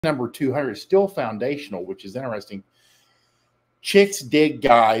number 200 is still foundational, which is interesting. Chicks dig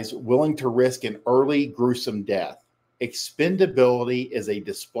guys willing to risk an early, gruesome death. Expendability is a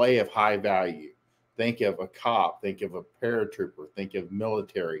display of high value. Think of a cop, think of a paratrooper, think of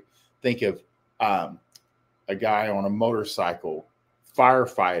military, think of a guy on a motorcycle,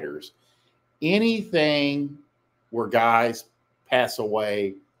 firefighters, anything where guys pass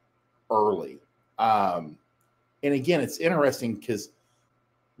away early. And again, it's interesting because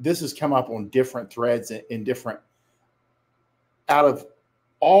this has come up on different threads in different, out of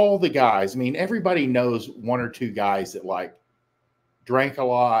all the guys, I mean, everybody knows one or two guys that like drank a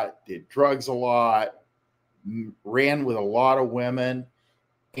lot, did drugs a lot, ran with a lot of women,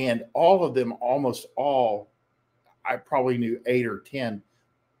 and all of them, almost all, I probably knew 8 or 10,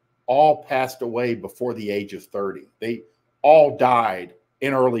 all passed away before the age of 30. They all died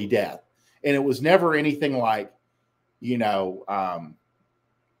in early death. And it was never anything like, you know,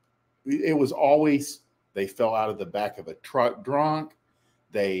 it was always they fell out of the back of a truck drunk.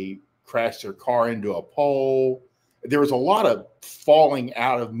 They crashed their car into a pole. There was a lot of falling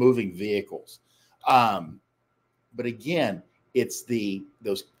out of moving vehicles. But again, it's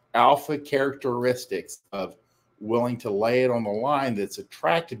those alpha characteristics of willing to lay it on the line that's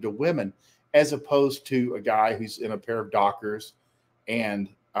attractive to women, as opposed to a guy who's in a pair of Dockers and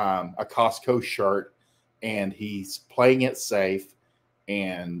a Costco shirt, and he's playing it safe,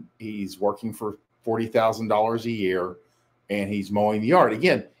 and he's working for $40,000 a year, and he's mowing the yard.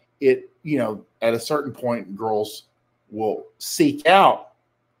 Again, at a certain point, girls will seek out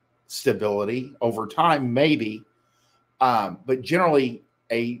stability over time, maybe, but generally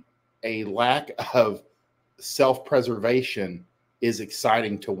a lack of self-preservation is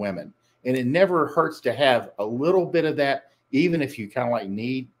exciting to women. And it never hurts to have a little bit of that, even if you kind of like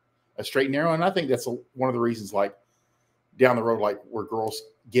need a straight and narrow. And I think that's one of the reasons, like down the road, like where girls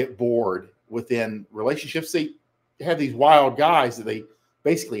get bored within relationships, they have these wild guys that they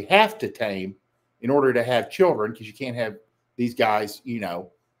basically have to tame in order to have children, because you can't have these guys,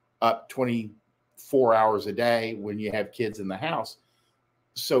 up 24 hours a day when you have kids in the house.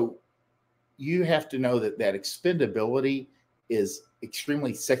 So you have to know that expendability is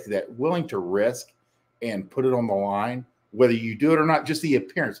extremely sexy, that willing to risk and put it on the line, whether you do it or not, just the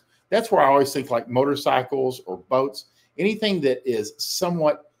appearance. That's where I always think like motorcycles or boats, anything that is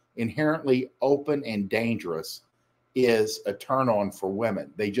somewhat inherently open and dangerous is a turn on for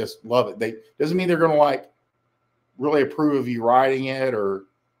women. They just love it. Doesn't mean they're going to like really approve of you riding it or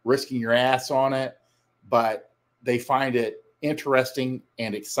risking your ass on it, but they find it interesting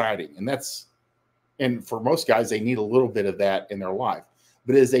and exciting. And for most guys, they need a little bit of that in their life.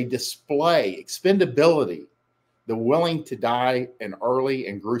 But as a display, expendability, the willing to die an early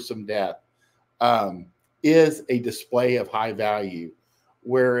and gruesome death, is a display of high value.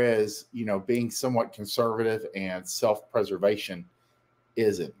 Whereas, being somewhat conservative and self-preservation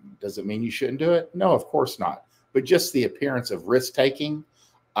isn't. Does it mean you shouldn't do it? No, of course not. But just the appearance of risk-taking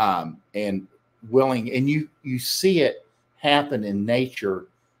and willing, and you see it happen in nature,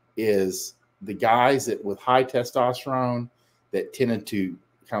 is the guys that with high testosterone that tended to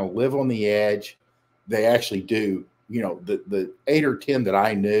kind of live on the edge, they actually do, the 8 or 10 that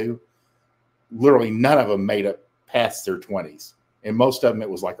I knew, literally none of them made it past their 20s. And most of them, it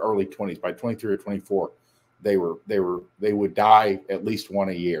was like early 20s. By 23 or 24, they would die at least one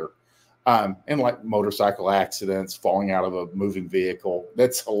a year. And like motorcycle accidents, falling out of a moving vehicle,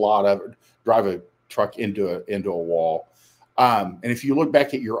 that's a lot of it. Drive a truck into a wall. And if you look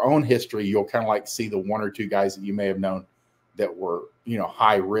back at your own history, you'll kind of like see the 1 or 2 guys that you may have known that were,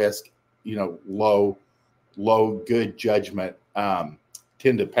 high risk, low good judgment,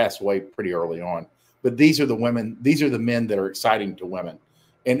 tend to pass away pretty early on. But these are the men that are exciting to women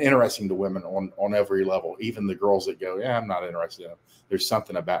and interesting to women on every level. Even the girls that go, yeah, I'm not interested in him. There's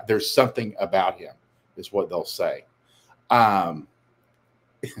something about him, is what they'll say.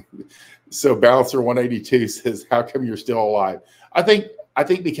 So Balancer 182 says, how come you're still alive? I think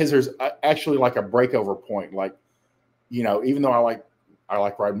because there's actually like a breakover point. Like, even though I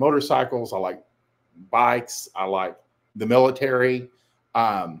like riding motorcycles, I like bikes, I like the military.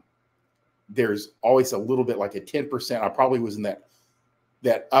 There's always a little bit like a 10%. I probably was in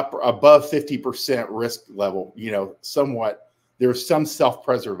that upper above 50% risk level, somewhat. There's some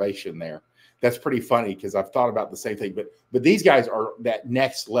self-preservation there. That's pretty funny because I've thought about the same thing. But these guys are that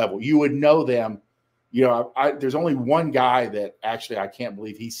next level. You would know them. There's only one guy that actually I can't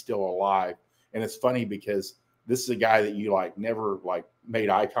believe he's still alive. And it's funny because this is a guy that you like never like made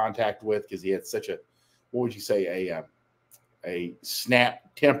eye contact with because he had such a, what would you say, a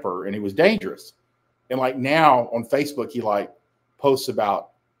snap temper, and he was dangerous. And like now on Facebook, he like posts about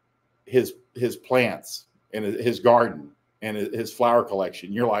his plants and his garden and his flower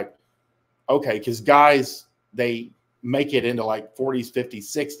collection. You're like, okay, because guys, they make it into like 40s, 50s,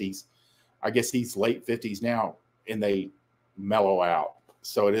 60s. I guess he's late 50s now, and they mellow out.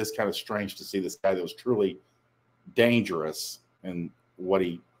 So it is kind of strange to see this guy that was truly dangerous in what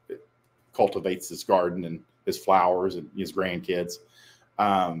he cultivates his garden and his flowers and his grandkids.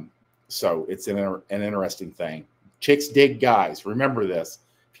 So it's an interesting thing. Chicks dig guys. Remember this.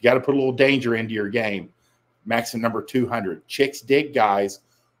 If you got to put a little danger into your game, Maxim number 200. Chicks dig guys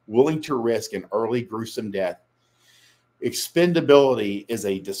willing to risk an early gruesome death. Expendability is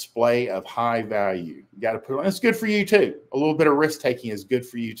a display of high value. You got to put it on. It's good for you too. A little bit of risk taking is good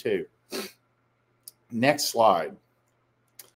for you too. Next slide.